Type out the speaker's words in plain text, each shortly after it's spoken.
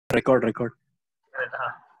Record.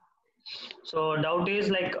 So doubt is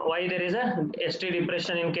like why there is a ST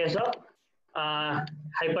depression in case of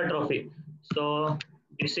hypertrophy. So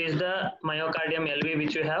this is the myocardium LV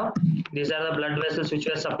which you have. These are the blood vessels which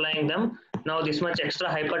you are supplying them. Now this much extra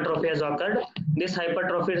hypertrophy has occurred. This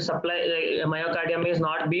hypertrophy supply myocardium is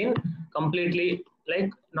not being completely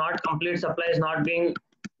not complete supply is not being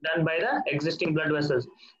done by the existing blood vessels.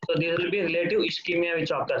 So there will be relative ischemia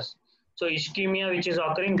which occurs. So ischemia which is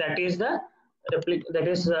occurring, that is the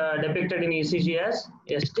depicted in ECG as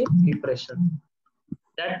ST depression.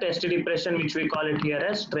 That ST depression which we call it here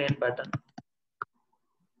as strain pattern.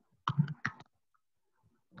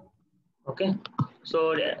 Okay,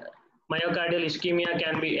 so myocardial ischemia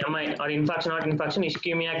can be MI or infarction, not infarction.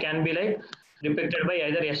 Ischemia can be like depicted by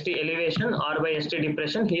either ST elevation or by ST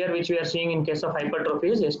depression. Here, which we are seeing in case of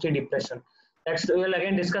hypertrophy is ST depression. That's we will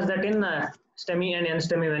again discuss that in STEMI and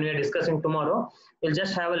NSTEMI when we are discussing tomorrow. We'll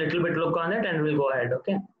just have a little bit look on it and we'll go ahead.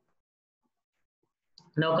 Okay.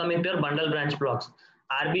 Now coming to your bundle branch blocks.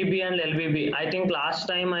 RBB and LBB. I think last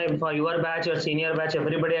time for your batch or senior batch,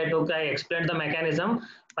 everybody I explained the mechanism.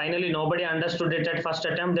 Finally, nobody understood it at first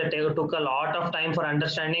attempt. They took a lot of time for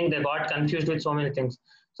understanding. They got confused with so many things.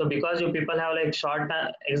 So because you people have like short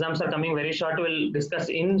exams are coming very short, we'll discuss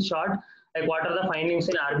in short like what are the findings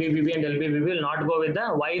in RBBB and LBBB. We'll not go with the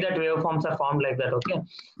why that waveforms are formed like that. Okay.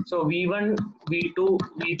 So V1, V2,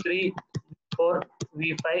 V3, for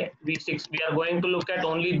V5, V6. We are going to look at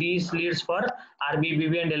only these leads for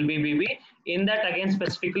RBBB and LBBB. In that again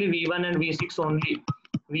specifically V1 and V6 only.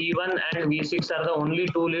 V1 and V6 are the only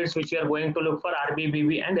two leads which we are going to look for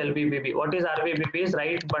RBBB and LBBB. What is RBBB? Is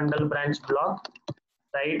right bundle branch block.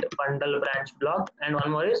 Right bundle branch block. And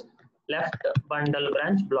one more is left bundle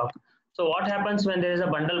branch block. So what happens when there is a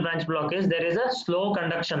bundle branch block is there is a slow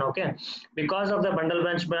conduction, okay? Because of the bundle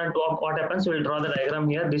branch block, what happens? We will draw the diagram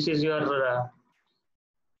here. This is your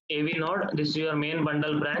AV node. This is your main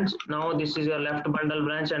bundle branch. Now this is your left bundle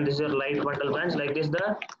branch and this is your right bundle branch. Like this,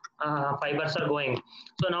 the fibers are going.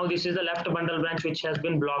 So now this is the left bundle branch which has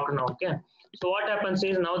been blocked now, okay? So what happens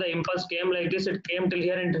is now the impulse came like this. It came till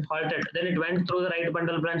here and it halted. Then it went through the right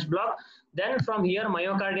bundle branch block. Then from here,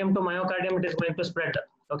 myocardium to myocardium, it is going to spread.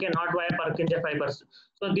 Okay, not via Purkinje fibers.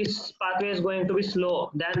 So this pathway is going to be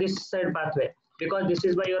slow than this side pathway because this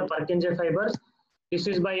is by your Purkinje fibers. This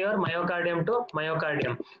is by your myocardium to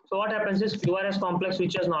myocardium. So what happens is QRS complex,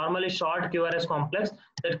 which is normally short QRS complex,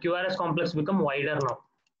 that QRS complex become wider now.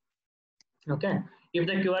 Okay, if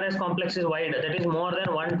the QRS complex is wide, that is more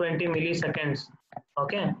than 120 milliseconds.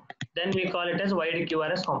 Okay, then we call it as wide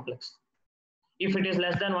QRS complex. If it is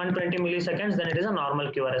less than 120 milliseconds, then it is a normal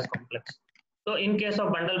QRS complex. So in case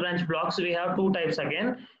of bundle branch blocks, we have two types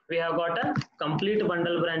again. We have got a complete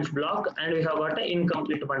bundle branch block and we have got an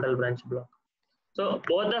incomplete bundle branch block. So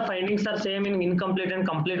both the findings are same in incomplete and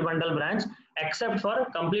complete bundle branch, except for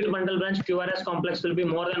complete bundle branch QRS complex will be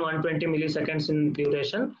more than 120 milliseconds in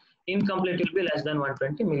duration. Incomplete will be less than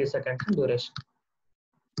 120 milliseconds in duration.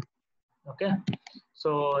 Okay.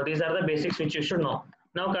 So these are the basics which you should know.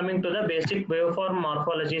 Now coming to the basic waveform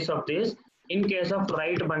morphologies of this. In case of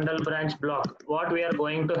right bundle branch block, what we are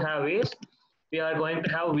going to have is, we are going to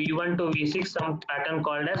have V1 to V6, some pattern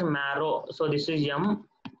called as MARO. So this is M,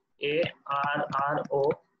 A, R, R,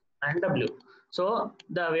 O, and W. So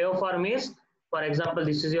the waveform is, for example,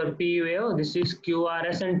 this is your P wave, this is Q, R,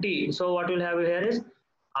 S, and T. So what we'll have here is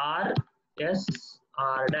R, S,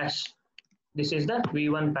 R dash. This is the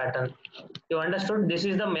V1 pattern. You understood? This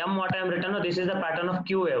is the M what I am written. This is the pattern of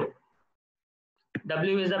Q wave.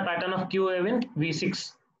 W is the pattern of Q wave in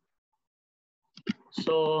V6.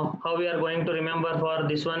 So how we are going to remember for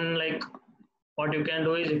this one, like what you can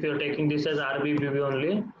do is if you're taking this as RBBB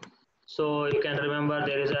only, so you can remember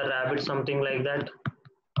there is a rabbit, something like that.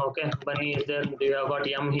 Okay, bunny is there. You have got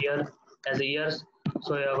M here as ears.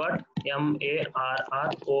 So you have got M, A, R,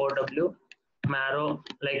 R, O, W. Marrow,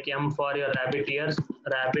 like M for your rabbit ears,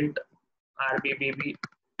 rabbit, RBBB.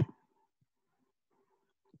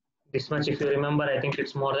 This much if you remember, I think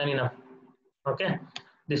it's more than enough. Okay,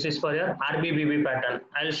 this is for your RBBB pattern.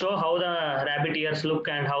 I'll show how the rabbit ears look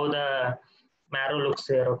and how the marrow looks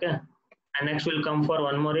here. Okay, and next we'll come for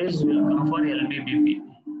one more is we'll come for LBBB.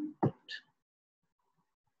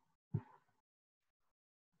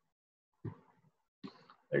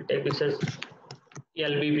 We'll take this as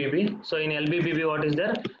LBBB. So in LBBB, what is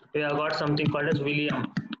there? We have got something called as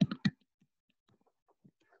William.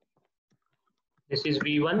 This is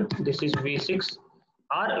V1, this is V6,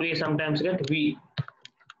 or we sometimes get V.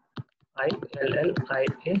 I, L, L, I,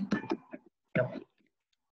 A, W.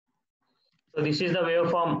 So this is the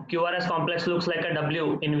waveform. QRS complex looks like a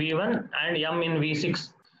W in V1 and M in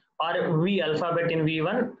V6. or V alphabet in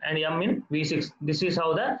V1 and M in V6. This is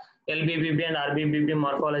how the LBBB and RBBB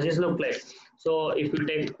morphologies look like. So if you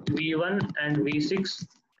take V1 and V6,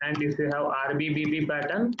 and if you have RBBB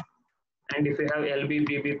pattern, and if you have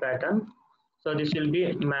LBBB pattern, so this will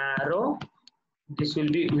be marrow, this will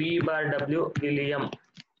be V bar W William.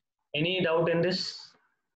 Any doubt in this?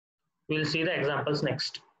 We'll see the examples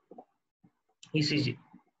next. ECG.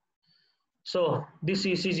 So this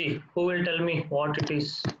ECG, who will tell me what it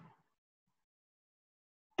is?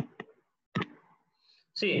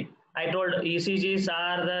 See, I told ECGs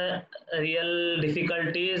are the real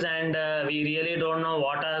difficulties, and we really don't know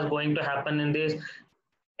what is going to happen in this.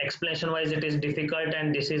 Explanation wise, it is difficult,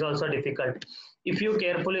 and this is also difficult. If you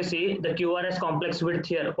carefully see the QRS complex width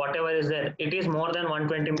here, whatever is there, it is more than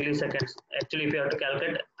 120 milliseconds. Actually, if you have to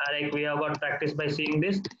calculate, like we have got practice by seeing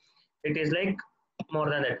this, it is like more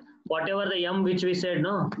than that. Whatever the M which we said,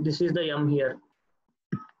 no, this is the M here.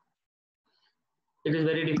 It is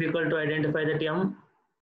very difficult to identify that M.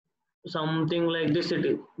 Something like this, it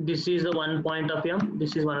is. This is the one point of M,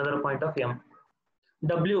 this is one other point of M.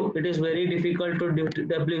 W, it is very difficult to do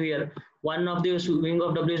W here. One of the wing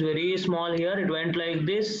of W is very small here. It went like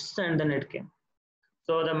this and then it came.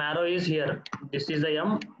 So the marrow is here. This is the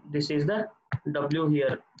M. This is the W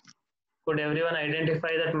here. Could everyone identify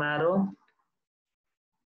that marrow?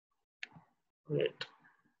 Wait.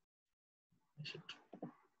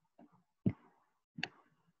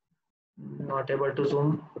 Not able to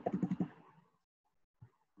zoom.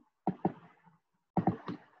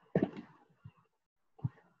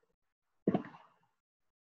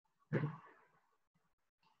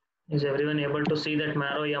 Is everyone able to see that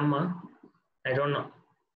marrow M? I don't know.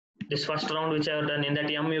 This first round which I have done, in that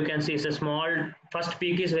M you can see it's a small, first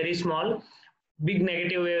peak is very small, big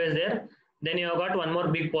negative wave is there. Then you have got one more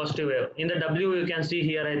big positive wave. In the W you can see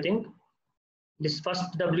here, I think. This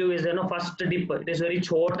first W is there, no, first dip. It is very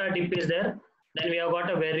chota dip is there. Then we have got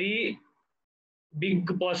a very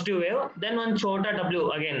big positive wave. Then one chota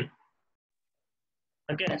W again.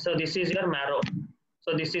 Okay, so this is your marrow.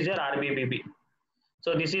 So this is your RBBB.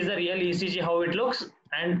 So this is the real ECG, how it looks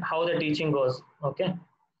and how the teaching goes. Okay.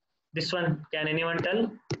 This one, can anyone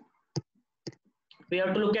tell? We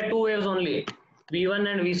have to look at two waves only,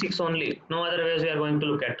 V1 and V6 only. No other waves we are going to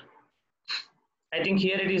look at. I think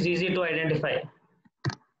here it is easy to identify.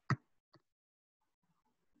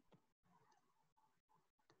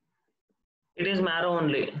 It is marrow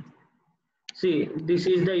only. See, this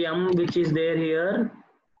is the M which is there here.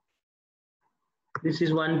 This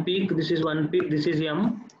is one peak, this is one peak, this is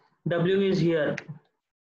M. W is here.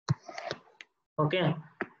 Okay.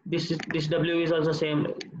 This W is also same.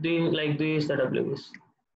 Like this, the W is.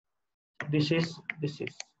 This is.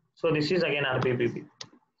 So this is again RBBB.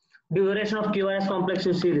 Duration of QRS complex,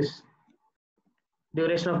 you see this.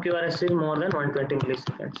 Duration of QRS is more than 120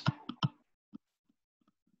 milliseconds.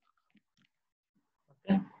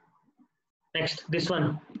 Okay. Next, this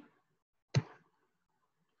one.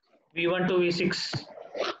 V1 to V6.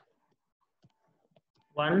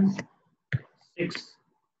 1, 6.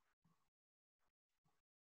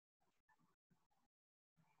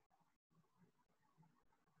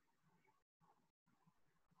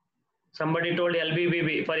 Somebody told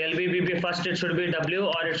LBBB. For LBBB, first it should be W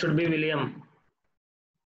or it should be William.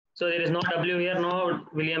 So there is no W here, no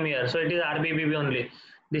William here. So it is RBBB only.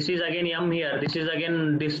 This is again M here. This is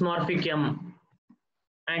again dysmorphic M.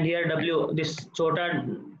 And here W. This chota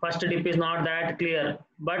first dip is not that clear,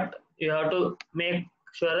 but you have to make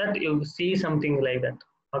sure that you see something like that.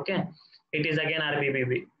 Okay. It is again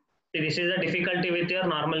RBBB. See, this is the difficulty with your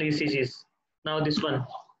normal ECGs. Now this one.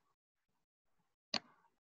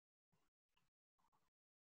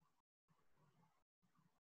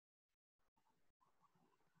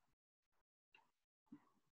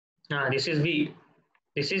 This is V.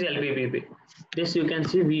 This is LBBB. This you can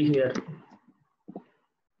see V here.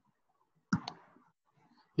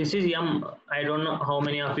 This is M. I don't know how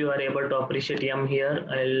many of you are able to appreciate M here.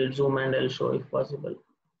 I'll zoom and I'll show if possible.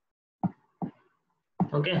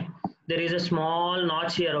 Okay. There is a small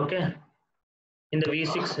notch here. Okay. In the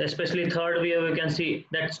V6, especially third wave, you can see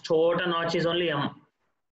that chota notch is only M.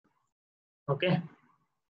 Okay.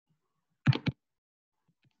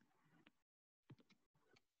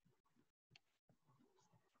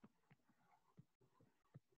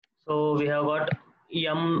 So we have got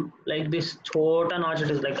M like this chota notch. It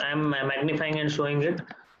is like I am magnifying and showing it.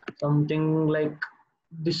 Something like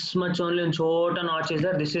this much only chota notch is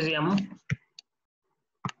there. This is M.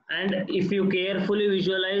 And if you carefully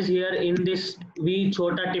visualize here in this V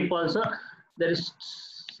chota tip also, there is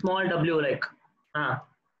small W like.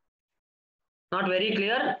 Not very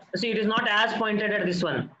clear. See, it is not as pointed at this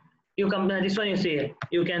one. You compare this one, you see here.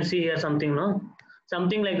 You can see here something, no?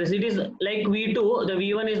 Something like this. It is like V2, the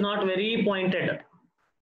V1 is not very pointed.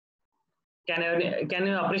 Can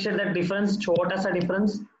you appreciate that difference? Chota sa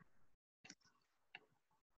difference?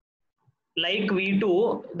 Like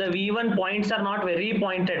V2, the V1 points are not very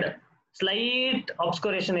pointed. Slight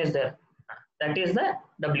obscuration is there. That is the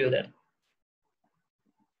W there.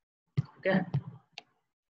 Okay.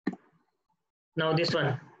 Now this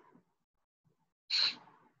one.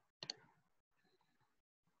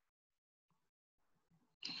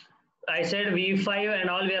 I said V5 and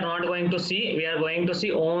all we are not going to see. We are going to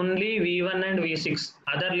see only V1 and V6.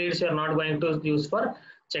 Other leads we are not going to use for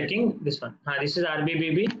checking this one. This is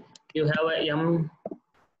RBBB. You have a M.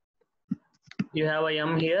 You have a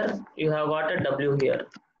M here. You have got a W here.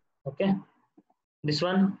 Okay. This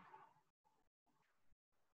one.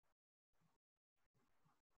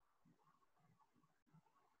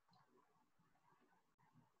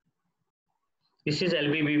 This is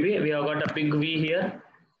LBBB. We have got a big V here.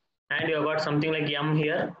 And you have got something like M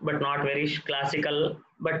here, but not very classical,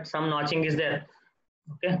 but some notching is there.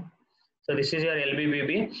 Okay. So this is your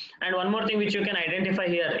LBBB. And one more thing which you can identify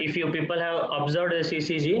here, if you people have observed the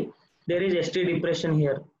ECG, there is ST depression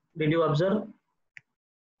here. Did you observe?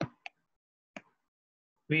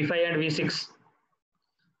 V5 and V6.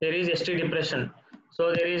 There is ST depression.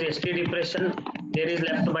 So there is ST depression. There is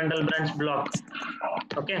left bundle branch block.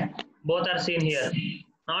 Okay. Both are seen here.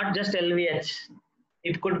 Not just LVH.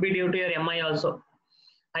 It could be due to your MI also.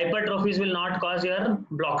 Hypertrophies will not cause your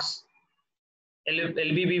blocks.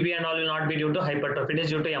 LBBB and all will not be due to hypertrophy. It is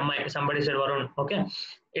due to MI. Somebody said Varun. Okay.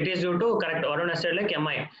 It is due to, correct, Varun has said like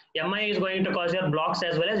MI. MI is going to cause your blocks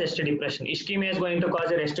as well as ST depression. Ischemia is going to cause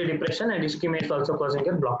your ST depression and ischemia is also causing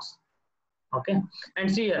your blocks. Okay.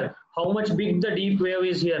 And see here, how much big the deep wave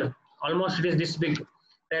is here. Almost it is this big.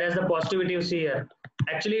 Whereas the positivity you see here.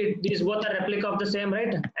 Actually, these both are replica of the same,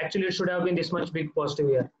 right? Actually, it should have been this much big positive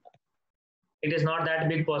here. It is not that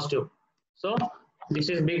big positive. So this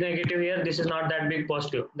is big negative here. This is not that big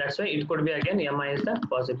positive. That's why it could be again MI is the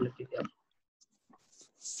possibility here.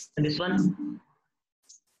 And this one.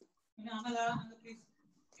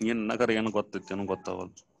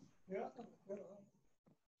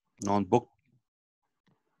 Notebook.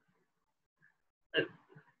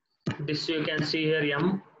 This you can see here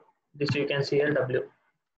M. This you can see here W.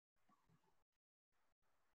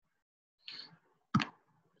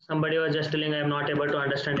 Somebody was just telling I am not able to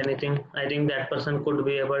understand anything. I think that person could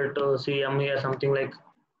be able to see M here, something like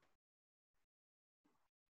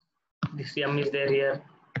this M is there here.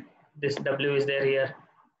 This W is there here.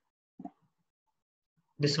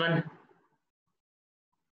 This one.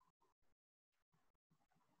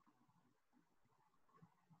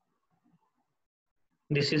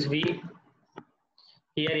 This is V.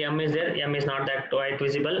 Here M is there. M is not that quite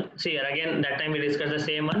visible. See here again, that time we discussed the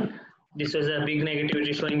same one. This was a big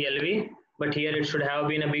negativity showing LV, but here it should have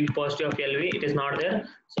been a big positive of LV. It is not there.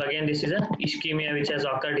 So again, this is a ischemia which has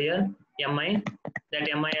occurred here. MI. That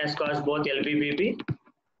MI has caused both LBBB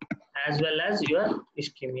as well as your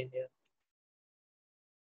ischemia here.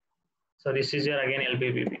 So this is your again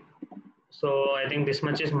LBBB. So I think this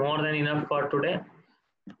much is more than enough for today.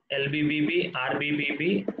 LBBB,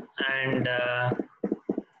 RBBB, and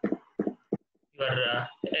your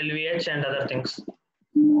LVH and other things.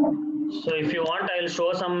 So if you want, I'll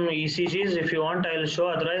show some ECGs. If you want, I'll show.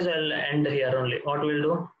 Otherwise, I'll end here only. What we'll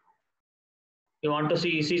do? You want to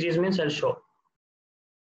see ECGs means I'll show.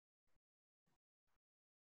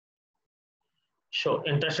 Show.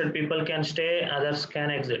 Interested people can stay. Others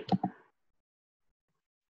can exit.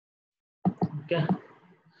 Okay.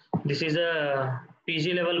 This is a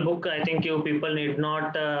PG level book. I think you people need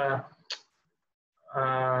not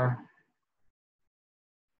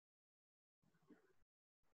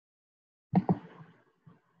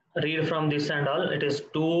read from this and all. It is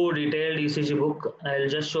too detailed ECG book. I'll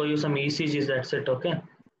just show you some ECGs. That's it. Okay.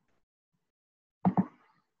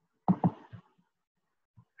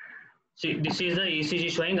 See, this is the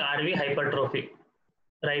ECG showing RV hypertrophy.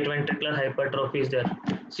 Right ventricular hypertrophy is there.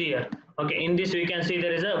 See here. Okay. In this we can see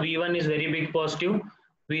there is a V1 is very big positive.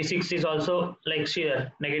 V6 is also like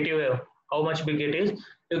shear negative wave. How much big it is?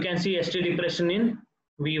 You can see ST depression in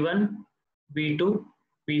V1, V2,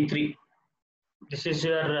 V3. This is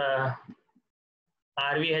your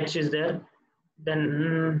RVH is there.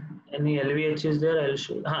 Then any LVH is there. I'll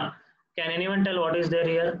show. Can anyone tell what is there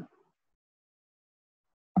here?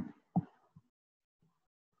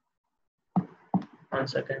 One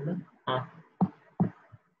second.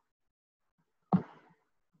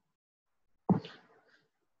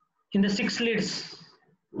 In the 6 leads,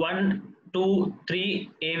 1, 2,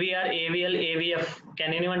 3, AVR, AVL, AVF.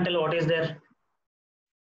 Can anyone tell what is there?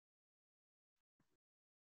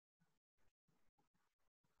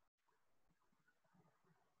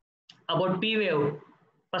 About P wave,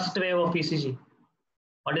 first wave of ECG.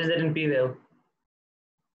 What is there in P wave?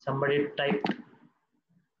 Somebody typed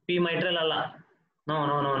P mitral alla.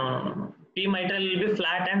 No. P mitral will be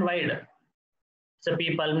flat and wide. It's a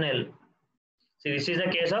P pulmonal. See, this is a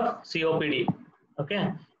case of COPD.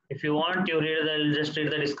 Okay. If you want, you just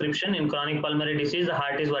read the description. In chronic pulmonary disease, the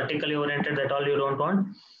heart is vertically oriented. That's all you don't want.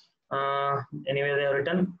 Anyway, they have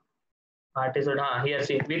written heart is here.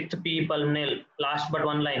 See, with P pulmonal. Last but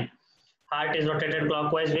one line. Heart is rotated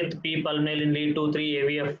clockwise with P pulmonal in lead 2, 3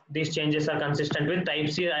 AVF. These changes are consistent with type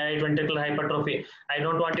C right ventricular hypertrophy. I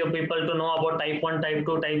don't want you people to know about type 1, type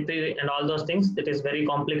 2, type 3 and all those things. It is very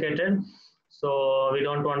complicated. So we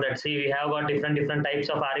don't want that. See, we have got different types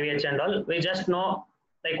of RVH and all. We just know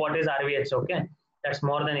like what is RVH, okay? That's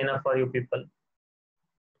more than enough for you people.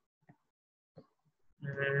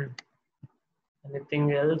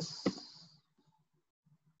 Anything else?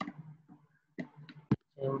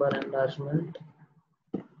 Chamber enlargement.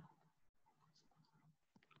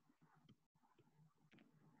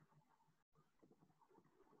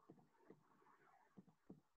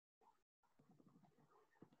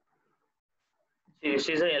 See, this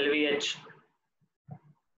is a LVH.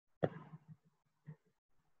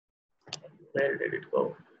 Where did it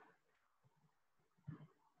go?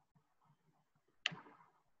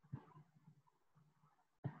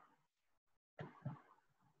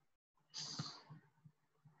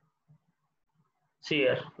 See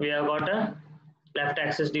here, we have got a left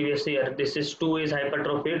axis deviation here. This is 2 is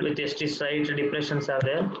hypertrophied with ST site depressions are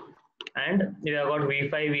there. And we have got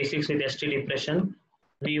V5, V6 with ST depression.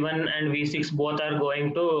 V1 and V6 both are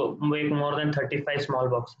going to make more than 35 small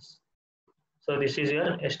boxes. So this is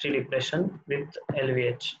your ST depression with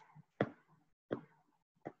LVH.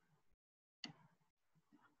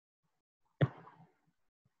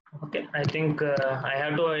 Okay, I think I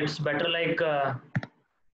have to, it's better like I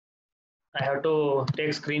have to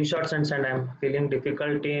take screenshots and send. I'm feeling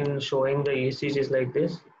difficulty in showing the ECGs like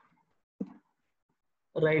this.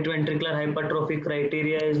 Right ventricular hypertrophy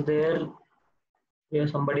criteria is there. Here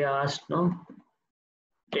somebody asked, no?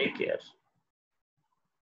 Take care.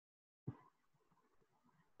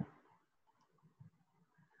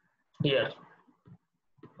 Here.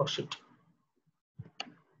 Oh shit.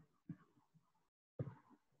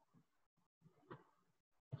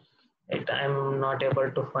 I'm not able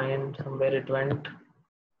to find where it went.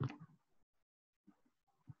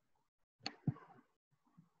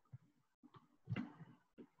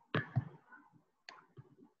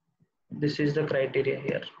 This is the criteria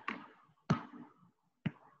here.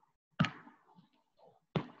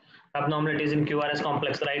 Abnormalities in QRS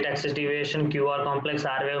complex, right axis deviation, QR complex,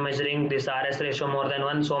 R wave measuring, this RS ratio more than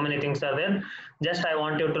 1, so many things are there. Just I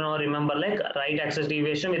want you to know, remember like right axis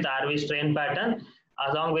deviation with RV strain pattern.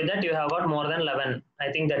 Along with that, you have got more than 11.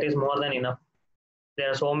 I think that is more than enough. There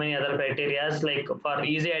are so many other criteria, like for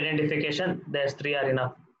easy identification, there's 3 are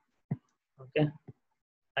enough. Okay.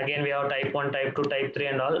 Again, we have type 1, type 2, type 3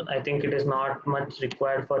 and all. I think it is not much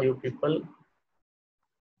required for you people.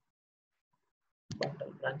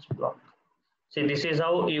 Bundle branch block. See, this is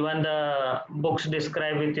how even the books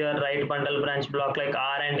describe with your right bundle branch block like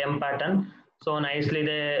R and M pattern. So nicely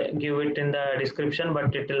they give it in the description,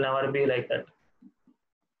 but it will never be like that.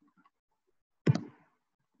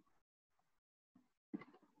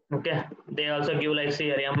 Okay, they also give like,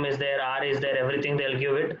 see, M is there, R is there, everything they'll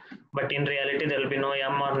give it, but in reality there will be no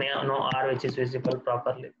M or no R which is visible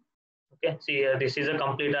properly. Okay, see here, this is a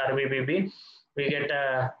complete RBBB. We get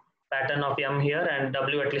a pattern of M here and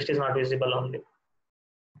W at least is not visible only.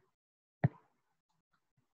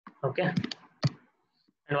 Okay,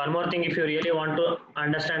 and one more thing, if you really want to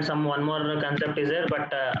understand one more concept is there,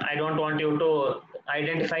 but I don't want you to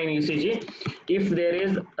identify in ECG. If there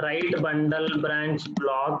is right bundle branch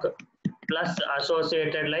block plus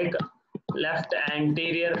associated like left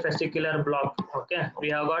anterior fascicular block, okay, we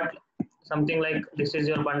have got something like this is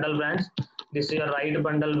your bundle branch, this is your right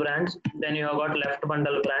bundle branch, then you have got left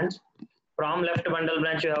bundle branch. From left bundle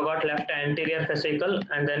branch, you have got left anterior fascicle,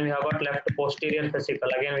 and then we have got left posterior fascicle.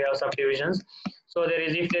 Again, we have subdivisions. So there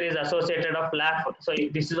is, if there is associated of left, so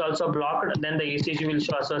if this is also blocked, then the ECG will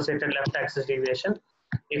show associated left axis deviation.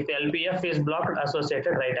 If LBF is blocked,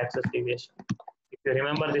 associated right axis deviation. If you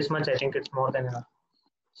remember this much, I think it's more than enough.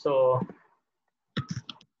 So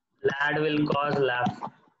LAD will cause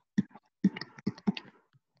LAF.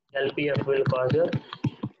 LPF will cause your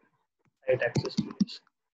right axis deviation.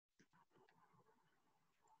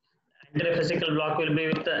 Anterior fascicle block will be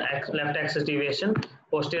with the left axis deviation,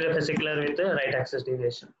 posterior fascicular with the right axis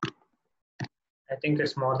deviation. I think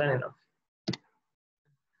it's more than enough.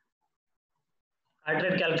 Heart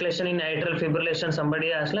rate calculation in atrial fibrillation,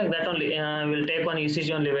 somebody asked like that only. We'll take one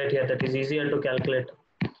ECG only, wait here, that is easier to calculate.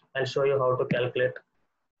 I'll show you how to calculate.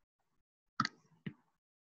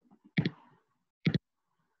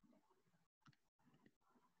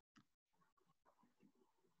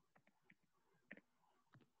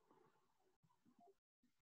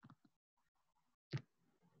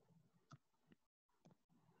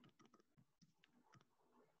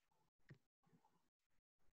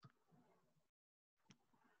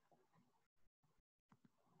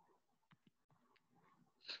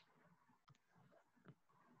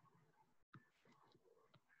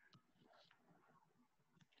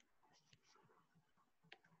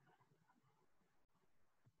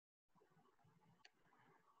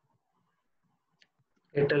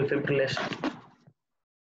 Atrial fibrillation.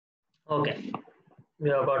 Okay, we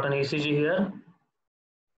have got an ECG here.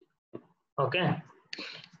 Okay.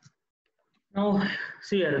 Now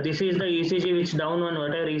see here, this is the ECG which down one,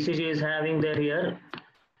 whatever ECG is having there here.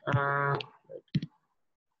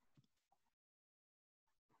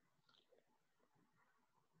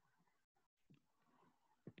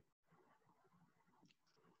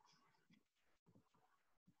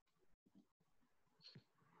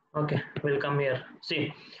 Okay, we'll come here.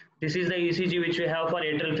 See, this is the ECG which we have for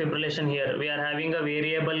atrial fibrillation here. We are having a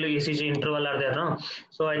variable ECG interval are there, no?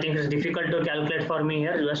 So I think it's difficult to calculate for me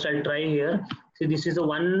here. Just I'll try here. See, this is the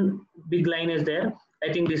one big line is there.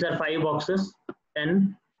 I think these are 5 boxes,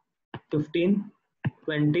 10, 15,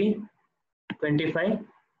 20, 25,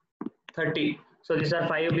 30. So these are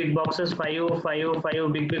 5 big boxes,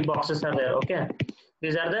 5 big boxes are there. Okay.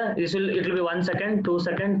 These are the, it will be 1 second, 2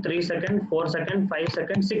 second, 3 second, 4 second, 5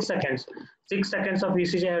 second, 6 seconds. 6 seconds of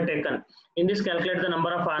ECG I have taken. In this, calculate the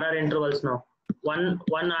number of RR intervals now. One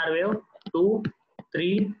R wave, 2,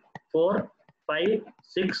 3, 4, 5,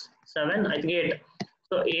 6, 7, I think 8.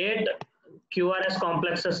 So 8 QRS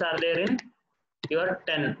complexes are there in your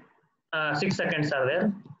 10. 6 seconds are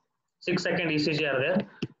there. 6 second ECG are there.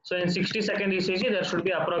 So in 60 second ECG, there should be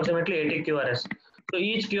approximately 80 QRS. So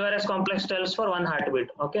each QRS complex tells for 1 heartbeat.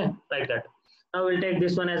 Okay, like that. Now we'll take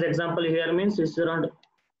this one as example here, means it's around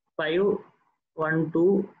 5, 1,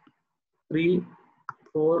 2, 3,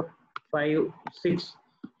 4, 5, 6.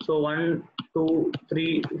 So 1, 2,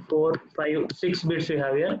 3, 4, 5, 6 bits we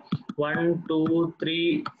have here. 1, 2,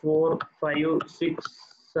 3, 4, 5, 6,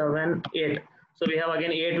 7, 8. So we have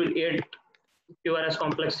again 8 QRS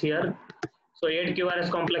complex here. So 8 QRS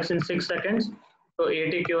complex in 6 seconds. So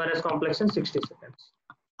 80 QRS complex in 60 seconds.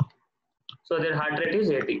 So their heart rate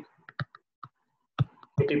is 80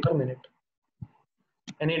 per minute.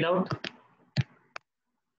 Any doubt?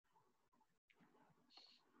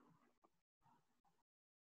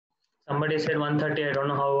 Somebody said 130. I don't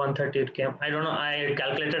know how 130 it came. I don't know. I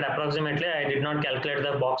calculated approximately. I did not calculate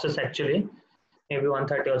the boxes actually. Maybe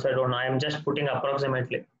 130 also. I don't know. I am just putting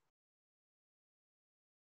approximately.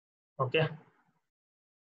 Okay.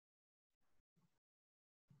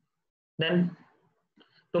 Then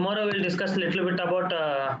tomorrow we'll discuss a little bit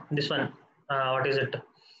about this one. What is it?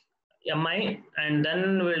 MI, and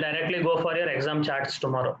then we'll directly go for your exam charts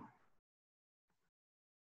tomorrow.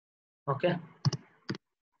 Okay.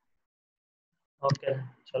 Okay.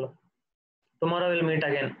 Chalo. Tomorrow we'll meet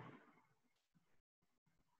again.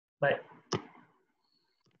 Bye.